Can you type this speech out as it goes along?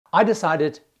I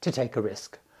decided to take a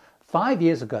risk. 5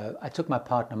 years ago, I took my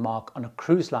partner Mark on a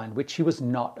cruise line which he was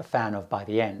not a fan of by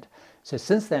the end. So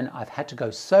since then, I've had to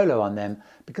go solo on them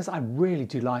because I really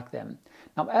do like them.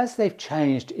 Now, as they've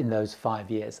changed in those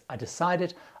 5 years, I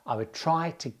decided I would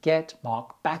try to get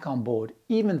Mark back on board,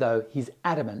 even though he's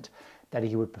adamant that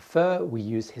he would prefer we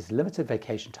use his limited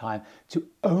vacation time to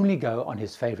only go on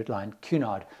his favorite line,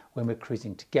 Cunard, when we're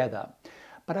cruising together.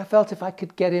 But I felt if I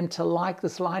could get him to like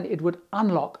this line, it would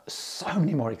unlock so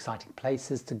many more exciting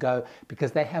places to go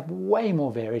because they have way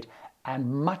more varied and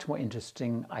much more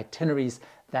interesting itineraries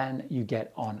than you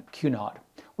get on Cunard.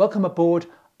 Welcome aboard.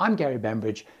 I'm Gary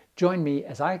Bembridge. Join me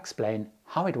as I explain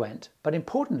how it went, but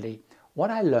importantly,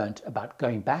 what I learned about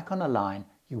going back on a line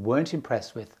you weren't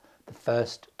impressed with the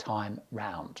first time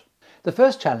round. The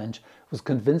first challenge was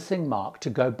convincing Mark to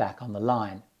go back on the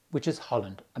line, which is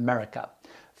Holland America.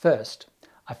 First,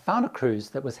 I found a cruise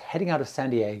that was heading out of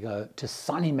San Diego to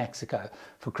sunny Mexico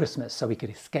for Christmas so we could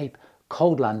escape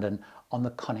cold London on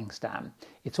the Koningsdam.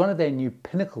 It's one of their new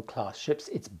Pinnacle class ships.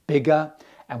 It's bigger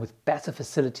and with better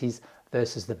facilities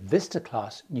versus the Vista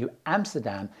class New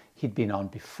Amsterdam he'd been on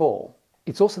before.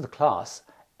 It's also the class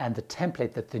and the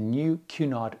template that the new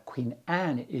Cunard Queen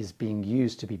Anne is being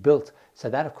used to be built, so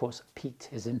that of course piqued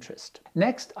his interest.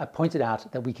 Next, I pointed out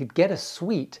that we could get a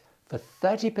suite for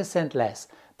 30% less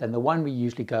than the one we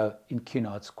usually go in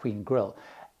Cunard's Queen Grill.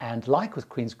 And like with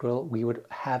Queen's Grill, we would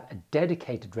have a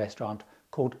dedicated restaurant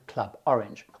called Club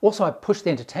Orange. Also, I pushed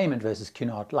the entertainment versus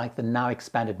Cunard, like the now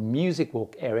expanded music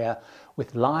walk area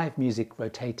with live music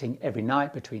rotating every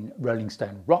night between Rolling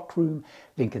Stone Rock Room,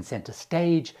 Lincoln Center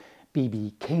Stage,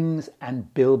 BB King's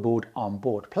and Billboard on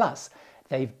board. Plus,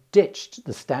 they've ditched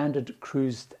the standard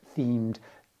cruise-themed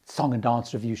song and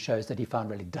dance review shows that he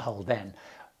found really dull then.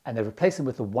 And they replaced them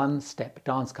with a one-step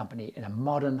dance company in a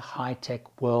modern,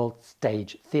 high-tech world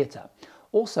stage theatre.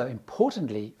 Also,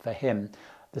 importantly for him,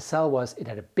 the sell was it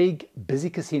had a big, busy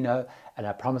casino, and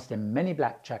I promised him many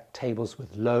blackjack tables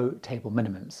with low table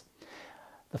minimums.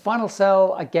 The final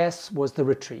sell, I guess, was the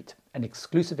retreat, an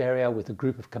exclusive area with a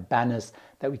group of cabanas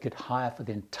that we could hire for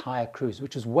the entire cruise,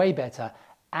 which was way better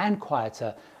and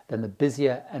quieter than the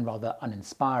busier and rather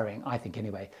uninspiring, I think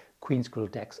anyway, Queen's Grill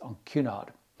decks on Cunard.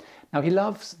 Now, he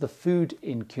loves the food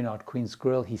in Cunard Queen's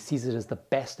Grill. He sees it as the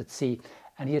best at sea,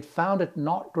 and he had found it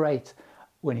not great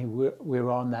when we were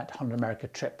on that Holland America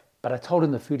trip. But I told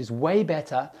him the food is way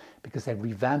better because they've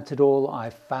revamped it all. I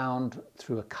found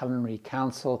through a culinary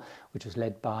council, which was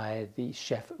led by the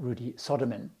chef Rudy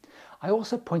Soderman. I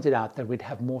also pointed out that we'd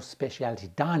have more specialty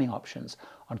dining options.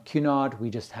 On Cunard, we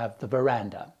just have the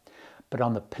veranda. But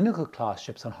on the Pinnacle class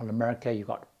ships on Holland America, you've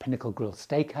got Pinnacle Grill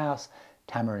Steakhouse,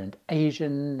 Tamarind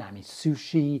Asian, Nami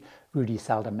Sushi, Rudy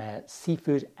Saldamare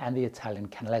Seafood, and the Italian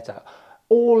Canaletto.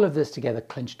 All of this together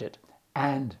clinched it,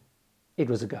 and it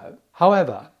was a go.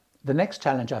 However, the next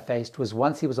challenge I faced was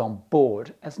once he was on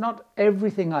board, as not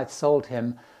everything I'd sold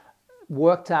him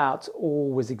worked out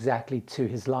or was exactly to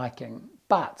his liking.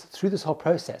 But through this whole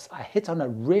process, I hit on a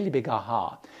really big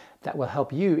aha that will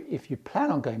help you if you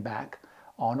plan on going back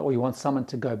on, or you want someone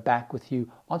to go back with you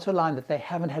onto a line that they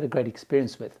haven't had a great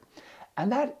experience with. And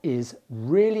that is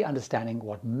really understanding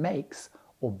what makes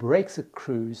or breaks a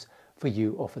cruise for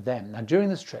you or for them. Now, during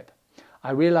this trip,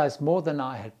 I realized more than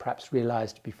I had perhaps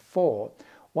realized before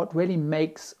what really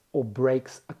makes or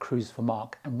breaks a cruise for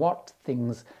Mark and what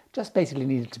things just basically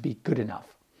needed to be good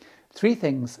enough. 3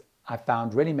 things I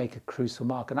found really make a cruise for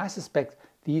Mark, and I suspect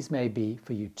these may be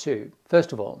for you too.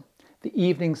 First of all, the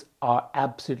evenings are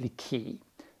absolutely key.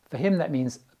 For him, that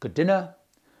means a good dinner,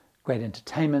 great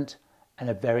entertainment, and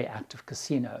a very active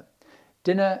casino.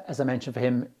 Dinner, as I mentioned, for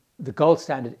him, the gold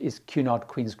standard is Cunard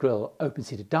Queen's Grill,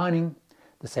 open-seated dining,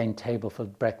 the same table for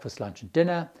breakfast, lunch and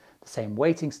dinner, the same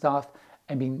waiting staff,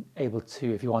 and being able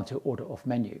to, if you want to, order off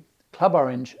menu. Club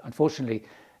Orange, unfortunately,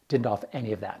 didn't offer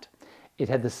any of that. It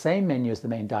had the same menu as the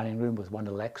main dining room with one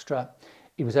little extra.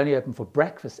 It was only open for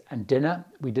breakfast and dinner.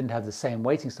 We didn't have the same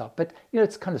waiting staff, but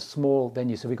it's kind of small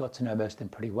venue, so we got to know most of them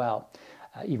pretty well,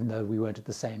 even though we weren't at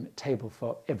the same table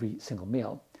for every single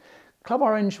meal. Club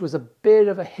Orange was a bit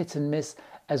of a hit and miss,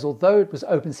 as although it was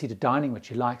open-seated dining, which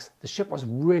he likes, the ship was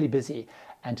really busy,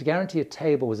 and to guarantee a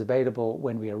table was available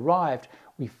when we arrived,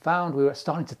 we found we were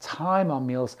starting to time our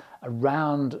meals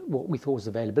around what we thought was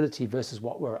availability versus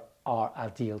what were our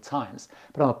ideal times.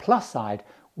 But on the plus side,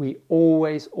 we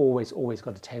always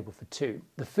got a table for 2.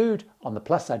 The food on the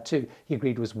plus side too, he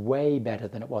agreed, was way better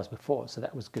than it was before, so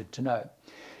that was good to know.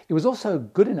 It was also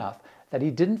good enough that he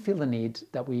didn't feel the need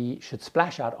that we should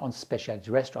splash out on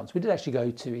specialty restaurants. We did actually go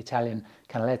to Italian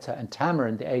Canaletto and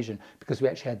Tamarind the Asian because we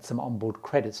actually had some onboard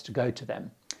credits to go to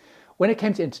them. When it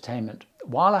came to entertainment,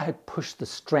 while I had pushed the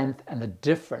strength and the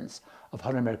difference of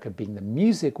Holland America being the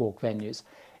music walk venues,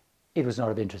 it was not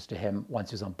of interest to him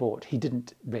once he was on board. He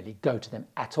didn't really go to them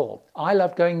at all. I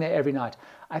love going there every night.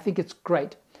 I think it's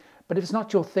great. But if it's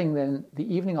not your thing, then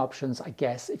the evening options, I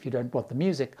guess, if you don't want the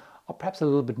music, are perhaps a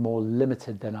little bit more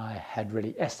limited than I had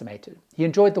really estimated. He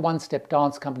enjoyed the one-step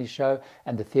dance company show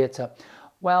and the theatre.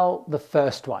 Well, the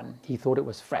first one, he thought it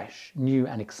was fresh, new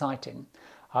and exciting.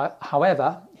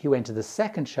 However, he went to the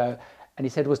second show and he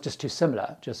said it was just too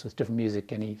similar, just with different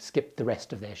music, and he skipped the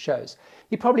rest of their shows.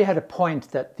 He probably had a point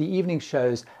that the evening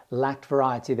shows lacked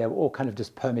variety. They were all kind of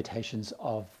just permutations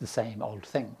of the same old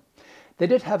thing. They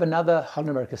did have another Holland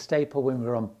America staple when we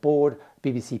were on board,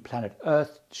 BBC Planet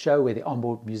Earth show, where the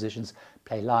onboard musicians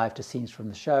play live to scenes from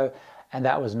the show, and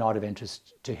that was not of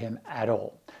interest to him at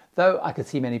all, though I could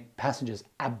see many passengers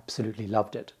absolutely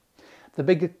loved it. The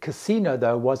big casino,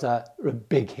 though, was a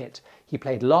big hit. He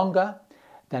played longer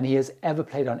than he has ever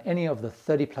played on any of the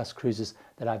 30-plus cruises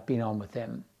that I've been on with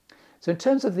him. So in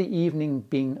terms of the evening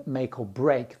being make or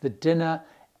break, the dinner,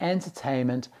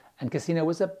 entertainment, and casino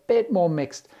was a bit more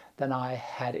mixed than I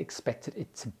had expected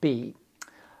it to be.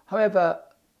 However,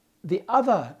 the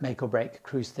other make or break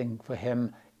cruise thing for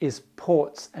him is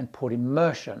ports and port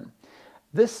immersion.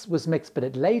 This was mixed, but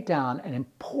it laid down an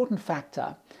important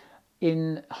factor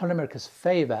in Holland America's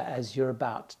favor, as you're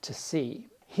about to see.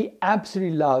 He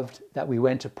absolutely loved that we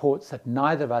went to ports that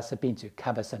neither of us had been to: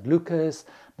 Cabo San Lucas,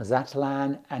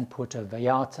 Mazatlan, and Puerto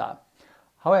Vallarta.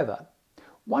 However,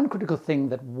 one critical thing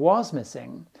that was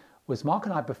missing was Mark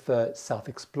and I prefer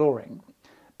self-exploring,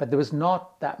 but there was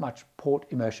not that much port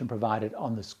immersion provided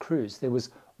on this cruise. There was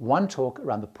one talk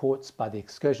around the ports by the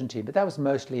excursion team, but that was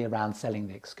mostly around selling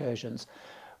the excursions.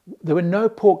 There were no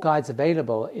port guides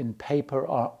available in paper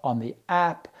or on the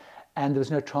app, and there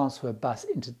was no transfer bus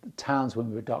into the towns when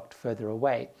we were docked further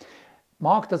away.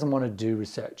 Mark doesn't want to do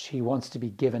research. He wants to be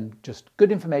given just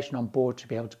good information on board to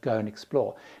be able to go and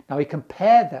explore. Now, he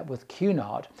compared that with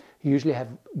Cunard, who usually have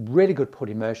really good port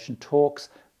immersion talks,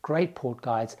 great port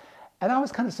guides, and I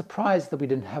was kind of surprised that we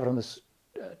didn't have it on this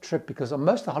trip, because on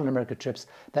most of the Holland America trips,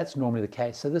 that's normally the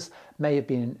case. So this may have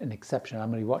been an exception. I'm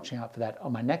going to be watching out for that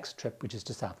on my next trip, which is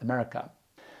to South America.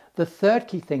 The third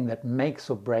key thing that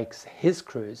makes or breaks his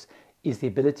cruise is the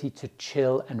ability to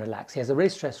chill and relax. He has a really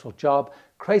stressful job,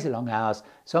 crazy long hours,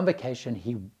 so on vacation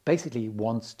he basically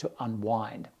wants to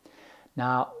unwind.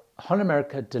 Now, Holland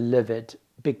America delivered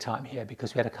big time here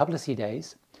because we had a couple of sea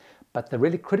days, but the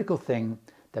really critical thing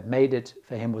that made it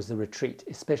for him was the retreat,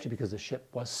 especially because the ship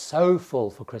was so full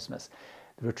for Christmas.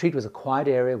 The retreat was a quiet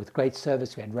area with great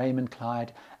service. We had Raymond,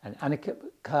 Clyde, and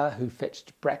Annika, who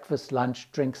fetched breakfast,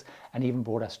 lunch, drinks, and even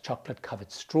brought us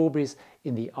chocolate-covered strawberries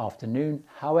in the afternoon.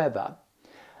 However,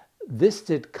 this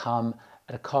did come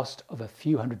at a cost of a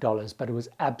few $100s, but it was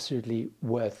absolutely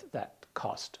worth that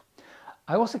cost.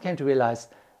 I also came to realize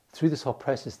through this whole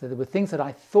process that there were things that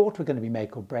I thought were going to be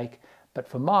make or break, but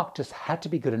for Mark just had to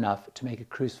be good enough to make a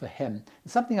cruise for him.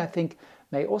 It's something I think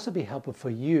may also be helpful for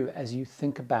you as you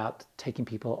think about taking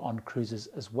people on cruises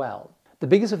as well. The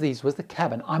biggest of these was the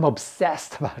cabin. I'm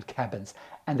obsessed about cabins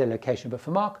and their location, but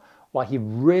for Mark, while he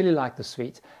really liked the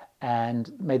suite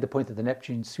and made the point that the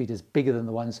Neptune suite is bigger than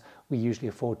the ones we usually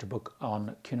afford to book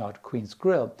on Cunard Queen's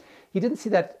Grill, he didn't see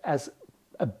that as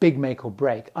a big make or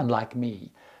break, unlike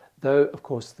me. Though, of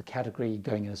course, the category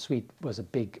going in a suite was a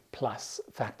big plus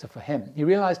factor for him. He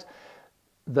realized,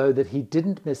 though, that he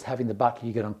didn't miss having the butler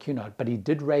you get on Cunard, but he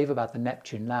did rave about the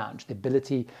Neptune Lounge, the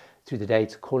ability through the day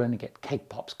to call in and get cake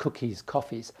pops, cookies,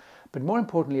 coffees, but more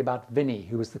importantly about Vinny,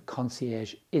 who was the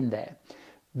concierge in there.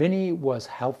 Vinny was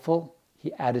helpful.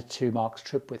 He added to Mark's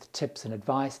trip with tips and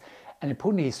advice, and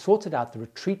importantly, he sorted out the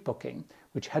retreat booking,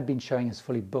 which had been showing as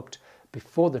fully booked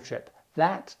before the trip.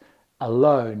 That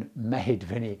alone made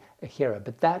Vinny a hero,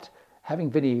 but having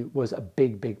Vinny was a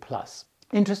big, big plus.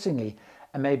 Interestingly,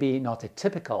 and maybe not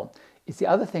atypical, is the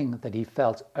other thing that he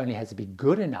felt only had to be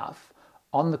good enough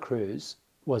on the cruise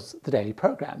was the daily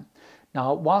program.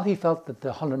 Now, while he felt that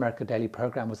the Holland America daily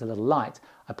program was a little light,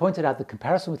 I pointed out the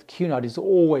comparison with Cunard is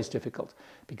always difficult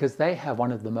because they have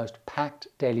one of the most packed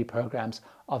daily programs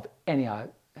of any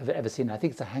I've ever seen. I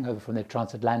think it's a hangover from their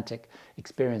transatlantic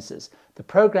experiences. The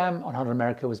program on Holland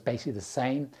America was basically the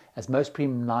same as most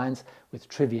premium lines, with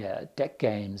trivia, deck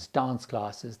games, dance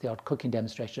classes, the odd cooking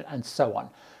demonstration, and so on.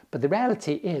 But the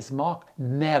reality is Mark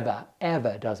never,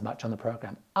 ever does much on the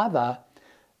program other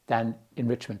than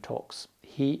enrichment talks.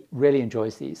 He really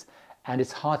enjoys these, and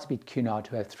it's hard to beat Cunard,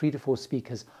 who have 3 to 4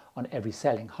 speakers on every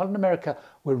sailing. Holland America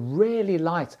were really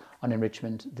light on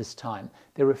enrichment this time.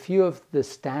 There were a few of the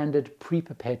standard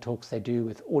pre-prepared talks they do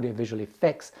with audio-visual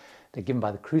effects, They're given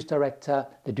by the cruise director.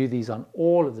 They do these on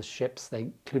all of the ships. They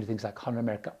include things like Holland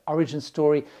America Origin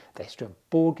Story. They still have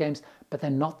board games, but they're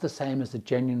not the same as the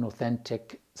genuine,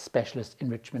 authentic specialist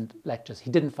enrichment lectures. He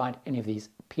didn't find any of these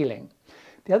appealing.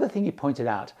 The other thing he pointed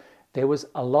out, there was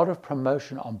a lot of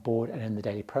promotion on board and in the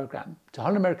daily program. To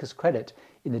Holland America's credit,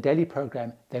 in the daily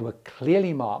program, they were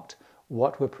clearly marked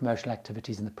what were promotional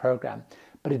activities in the program.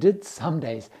 But it did some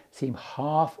days seem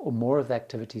half or more of the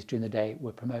activities during the day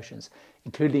were promotions,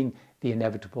 including the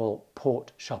inevitable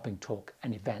port, shopping talk,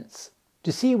 and events.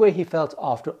 To see where he felt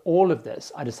after all of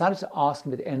this, I decided to ask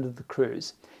him at the end of the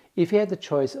cruise if he had the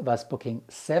choice of us booking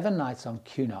 7 nights on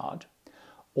Cunard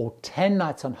or 10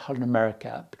 nights on Holland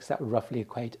America, because that would roughly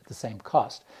equate at the same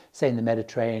cost, say in the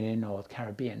Mediterranean or the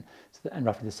Caribbean, and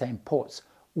roughly the same ports.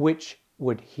 Which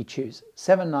would he choose?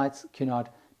 7 nights Cunard,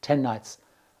 10 nights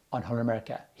on Holland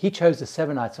America. He chose the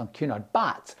 7 nights on Cunard,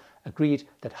 but agreed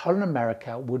that Holland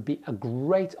America would be a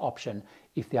great option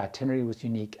if the itinerary was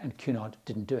unique and Cunard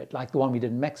didn't do it, like the one we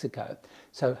did in Mexico.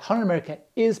 So Holland America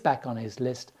is back on his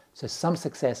list, so some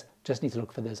success, just need to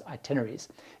look for those itineraries.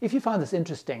 If you find this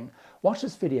interesting, watch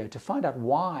this video to find out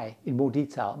why, in more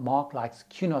detail, Mark likes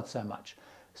Cunard so much,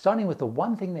 starting with the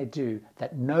one thing they do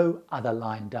that no other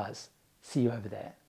line does. See you over there.